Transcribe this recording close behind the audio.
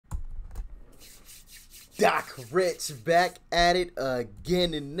Doc Rich back at it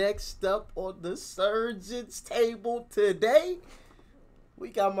again, and next up on the Surgeon's table today, we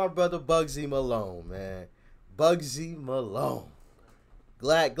got my brother Bugzy Malone, man. Bugzy Malone.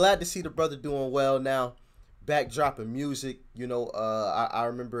 Glad to see the brother doing well now. Back dropping music. You know, I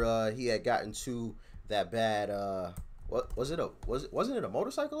remember he had gotten to that bad wasn't it a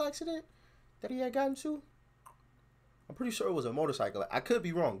motorcycle accident that he had gotten to? I'm pretty sure it was a motorcycle. I could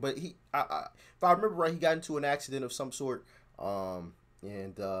be wrong, but if I remember right, he got into an accident of some sort, and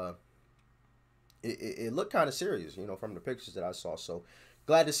it looked kind of serious, you know, from the pictures that I saw. So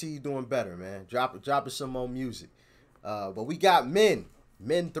glad to see you doing better, man. Dropping some more music. But we got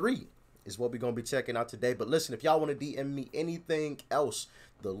M.E.N 3 is what we're gonna be checking out today. But listen, if y'all want to DM me anything else,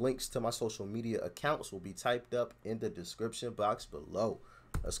 the links to my social media accounts will be typed up in the description box below.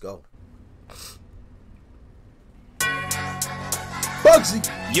 Let's go. Bugzy.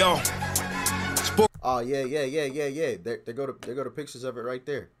 Yo. Oh yeah. There go the pictures of it right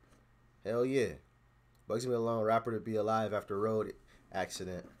there. Hell yeah. Bugzy Malone, rapper to be alive after road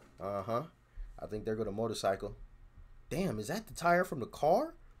accident. I think there go the motorcycle. Damn, is that the tire from the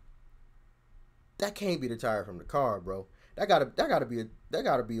car? That can't be the tire from the car, bro. That gotta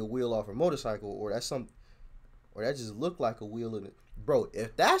be a wheel off a motorcycle, or that just looked like a wheel in it. Bro,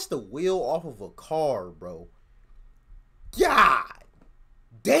 if that's the wheel off of a car, bro. God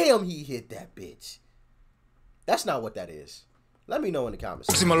damn, he hit that bitch. That's not what that is. Let me know in the comments.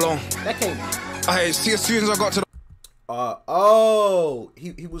 Bugzy Malone. That can't be. I see as soon as I got to the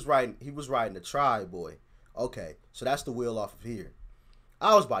he was riding the Tri Boy. Okay, so that's the wheel off of here.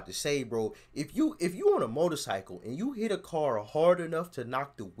 I was about to say, bro, if you on a motorcycle and you hit a car hard enough to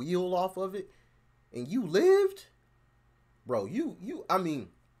knock the wheel off of it and you lived, bro, I mean,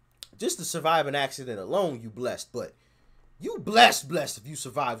 just to survive an accident alone, you blessed, but you blessed if you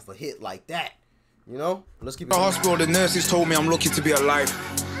survive a hit like that. You know? Let's keep it. The hospital, the nurses told me I'm lucky to be alive.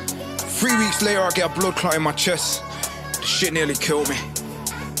 3 weeks later, I get a blood clot in my chest. The shit nearly killed me.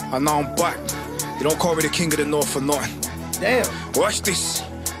 And now I'm back. They don't call me the king of the north for nothing. Damn. Watch this.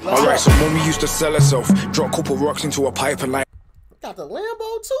 Alright, so mommy used to sell herself. Drop a couple rocks into a pipe and like. Got the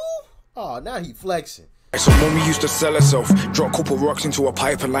Lambo too? Oh, now he flexing. So mommy used to sell herself, drop a couple rocks into a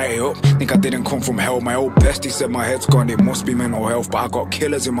pipe and light it up. Think I didn't come from hell, my old bestie said my head's gone, it must be mental health. But I got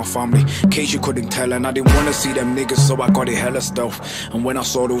killers in my family, in case you couldn't tell. And I didn't want to see them niggas, so I got it hella stealth. And when I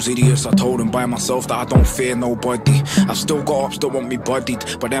saw those idiots, I told them by myself that I don't fear nobody. I've still got ops that want me bodied,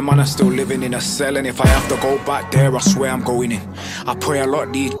 but them man are still living in a cell. And if I have to go back there, I swear I'm going in. I pray a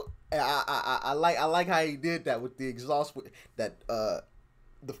lot these. I like how he did that with the exhaust, that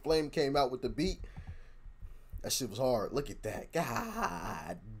the flame came out with the beat. That shit was hard. Look at that.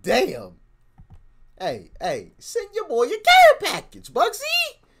 God damn. Hey, send your boy your care package, Bugzy.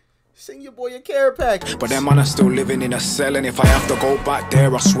 Send your boy your care package. But them man are still living in a cell, and if I have to go back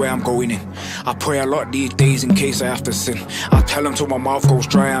there, I swear I'm going in. I pray a lot these days in case I have to sin. I tell them till my mouth goes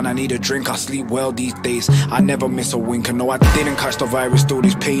dry and I need a drink. I sleep well these days. I never miss a wink. And no, I didn't catch the virus. Still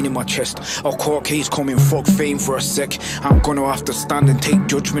this pain in my chest. A court case coming. Fuck fame for a sec. I'm gonna have to stand and take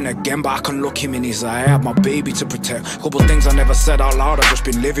judgment again, but I can look him in his eye. I have my baby to protect. Couple things I never said out loud. I've just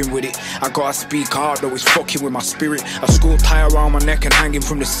been living with it. I gotta speak out though. It's fucking with my spirit. A school tie around my neck and hanging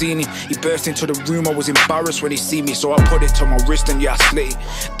from the ceiling. He burst into the room, I was embarrassed when he see me, so I put it to my wrist and yeah, I slit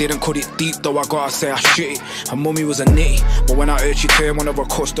it. Didn't cut it deep though, I gotta say I shit it. Her mummy was a nitty, but when I heard she turned one of her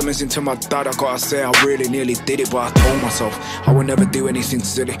customers into my dad, I gotta say I really nearly did it. But I told myself I would never do anything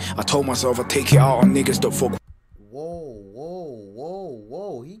silly. I told myself I'd take it out on niggas that fuck.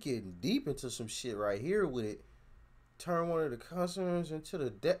 Whoa, he getting deep into some shit right here with it. Turn one of the customers into the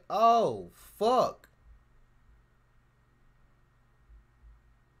debt. Oh, fuck.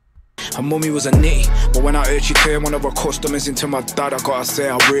 Her mummy was a nitty, but when I heard she turned one of her customers into my dad, I gotta say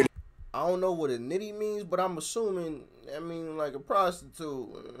I really. I don't know what a nitty means, but I'm assuming, I mean, like a prostitute.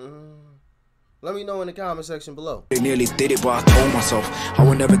 Let me know in the comment section below. They nearly did it, but I told myself I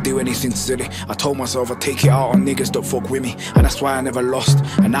would never do anything silly. I told myself I'd take it out on niggas that fuck with me. And that's why I never lost.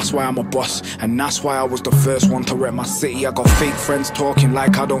 And that's why I'm a boss. And that's why I was the first one to rep my city. I got fake friends talking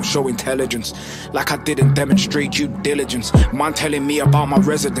like I don't show intelligence. Like I didn't demonstrate due diligence. Man telling me about my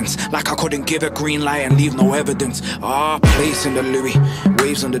residence. Like I couldn't give a green light and leave no evidence. Place in the Louis.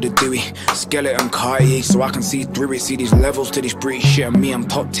 Waves under the Dewey. Skeleton Cartier so I can see through it. See these levels to this British shit. And me, I'm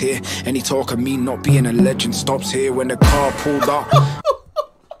top tier. Any talk of me not being a legend stops here when the car pulled up.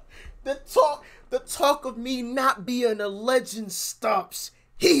 the talk of me not being a legend stops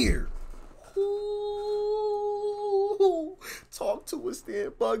here. Ooh, talk to us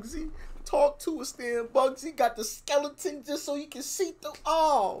then, Bugzy. talk to us then, Bugzy. Got the skeleton just so you can see through.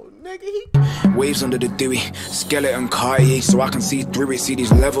 Oh, nigga, he... Waves under the dewy, skeleton Cartier, so I can see through it. See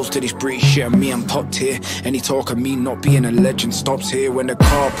these levels to this British shit, and me, I'm popped here. Any talk of me not being a legend stops here. When the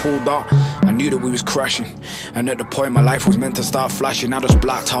car pulled up, I knew that we was crashing. And at the point my life was meant to start flashing, I just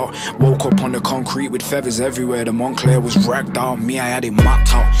blacked out. Woke up on the concrete with feathers everywhere. The Montclair was ragged out, me, I had it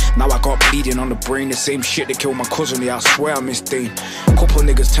mapped out. Now I got bleeding on the brain, the same shit that killed my cousin, yeah, I swear I miss Dane. Couple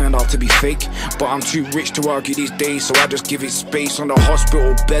niggas turned out to be fake, but I'm too rich to argue these days, so I just give it space. On the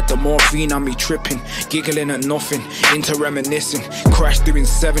hospital bed, the morphine on me tripping, giggling at nothing, into reminiscing. Crashed doing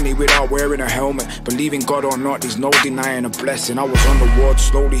 70 without wearing a helmet. Believing God or not, there's no denying a blessing. I was on the ward,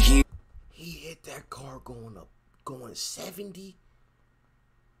 slowly healing. He hit that car going 70.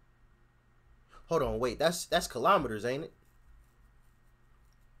 Hold on, wait, that's kilometers, ain't it?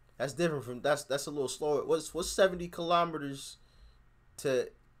 That's different from that's a little slower. What's 70 kilometers to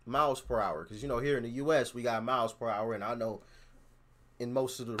miles per hour? Because you know here in the U.S. we got miles per hour, and I know in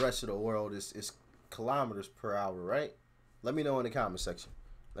most of the rest of the world it's kilometers per hour, right? Let me know in the comment section.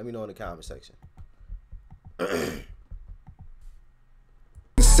 Let me know in the comment section.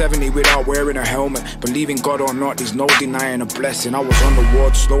 70 without wearing a helmet. Believing God or not, there's no denying a blessing. I was on the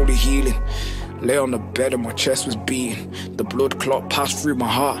ward, slowly healing. Lay on the bed and my chest was beating. The blood clot passed through my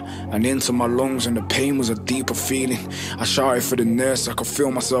heart and into my lungs, and the pain was a deeper feeling. I shouted for the nurse, I could feel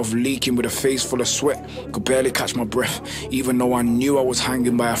myself leaking with a face full of sweat. Could barely catch my breath, even though I knew I was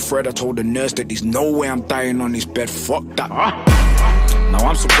hanging by a thread. I told the nurse that there's no way I'm dying on this bed, fuck that. Now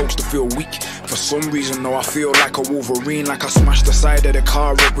I'm supposed to feel weak. For some reason, though, I feel like a Wolverine. Like I smashed the side of the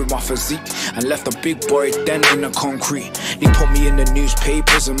car up with my physique and left a big boy dent in the concrete. They put me in the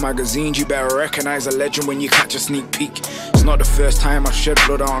newspapers and magazines. You better recognize a legend when you catch a sneak peek. It's not the first time I've shed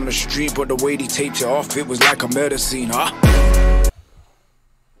blood out on the street, but the way they taped it off, it was like a murder scene, huh?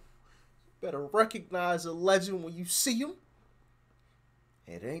 Better recognize a legend when you see him.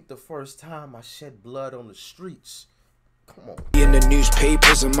 It ain't the first time I shed blood on the streets. Come on. In the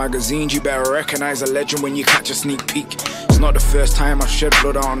newspapers and magazines, you better recognize a legend when you catch a sneak peek. It's not the first time I've shed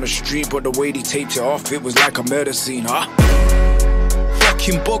blood out on the street, but the way they taped it off, it was like a murder scene, huh?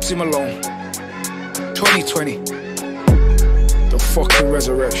 Fucking Bugzy Malone 2020. The fucking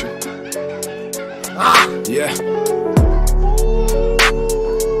resurrection. Yeah.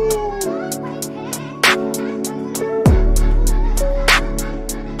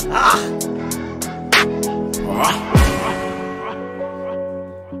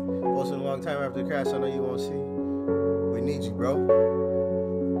 Posted a long time after the crash. I know you won't see. We need you, bro.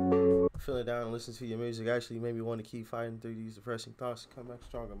 Feeling down and listen to your music actually made me want to keep fighting through these depressing thoughts to come back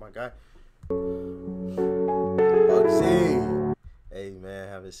stronger, my guy. Bugzy. Hey, man,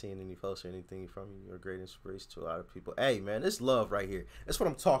 haven't seen any posts or anything from you. You're a great inspiration to a lot of people. Hey, man, this love right here. That's what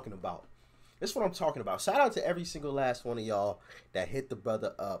I'm talking about. That's what I'm talking about. Shout out to every single last one of y'all that hit the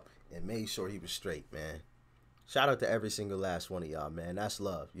brother up and made sure he was straight, man. Shout out to every single last one of y'all, man. That's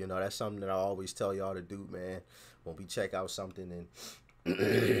love. You know, that's something that I always tell y'all to do, man. When we check out something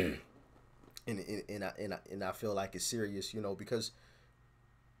and and I feel like it's serious, you know, because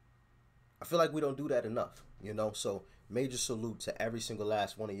I feel like we don't do that enough, you know. So major salute to every single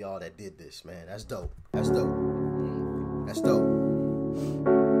last one of y'all that did this, man. That's dope. That's dope. That's dope.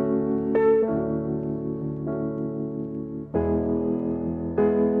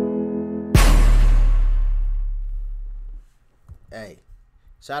 Hey,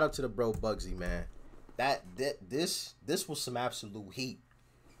 shout out to the bro Bugzy, man. This was some absolute heat.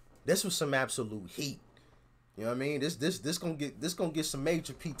 This was some absolute heat. You know what I mean? This gonna get some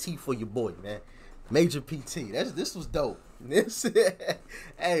major PT for your boy, man. Major PT. This was dope. This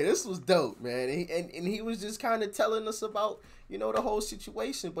was dope, man. And he was just kind of telling us about, you know, the whole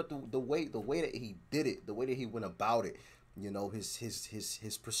situation, but the way that he did it, the way that he went about it, you know,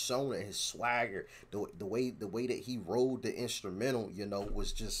 his persona, his swagger, the way that he rode the instrumental, you know,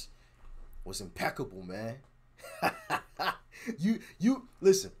 was impeccable, man. You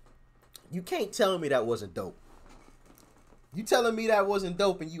listen. You can't tell me that wasn't dope. You telling me that wasn't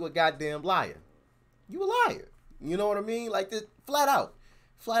dope and you a goddamn liar. You a liar. You know what I mean? Like this, flat out.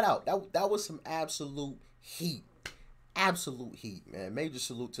 That was some absolute heat. Absolute heat, man. Major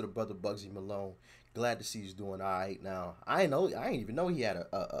salute to the brother Bugzy Malone. Glad to see he's doing all right now. I ain't even know he had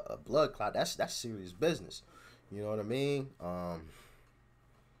a blood clot. That's serious business. You know what I mean?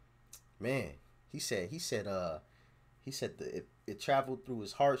 Man, he said it traveled through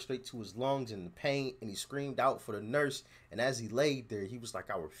his heart straight to his lungs and the pain, and he screamed out for the nurse. And as he laid there, he was like,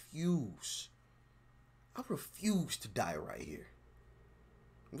 I refuse to die right here.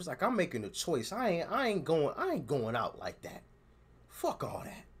 He was like, I'm making a choice. I ain't going out like that. Fuck all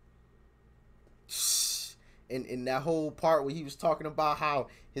that. in that whole part where he was talking about how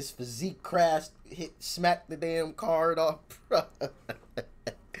his physique crashed, smacked the damn card off.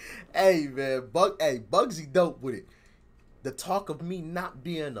 Hey man, Bugzy dope with it. The talk of me not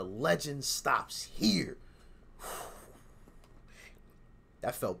being a legend stops here.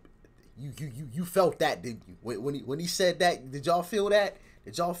 That felt you felt that, didn't you? When he said that, did y'all feel that?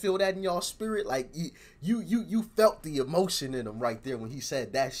 Did y'all feel that in y'all spirit? Like you felt the emotion in him right there when he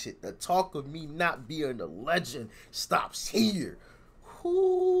said that shit. The talk of me not being a legend stops here.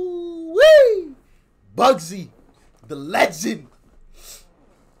 Whoo-wee! Bugzy, the legend.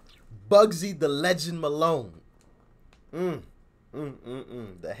 Bugzy the Legend Malone.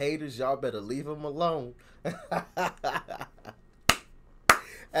 The haters, y'all better leave him alone.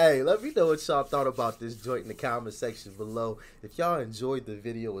 Hey, let me know what y'all thought about this joint in the comment section below. If y'all enjoyed the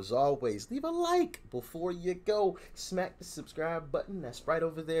video, as always, leave a like before you go. Smack the subscribe button. That's right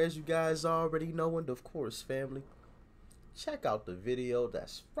over there, as you guys already know. And of course, family, check out the video.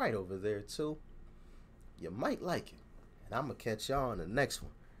 That's right over there, too. You might like it. And I'm going to catch y'all on the next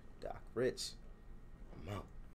one. Doc Rich.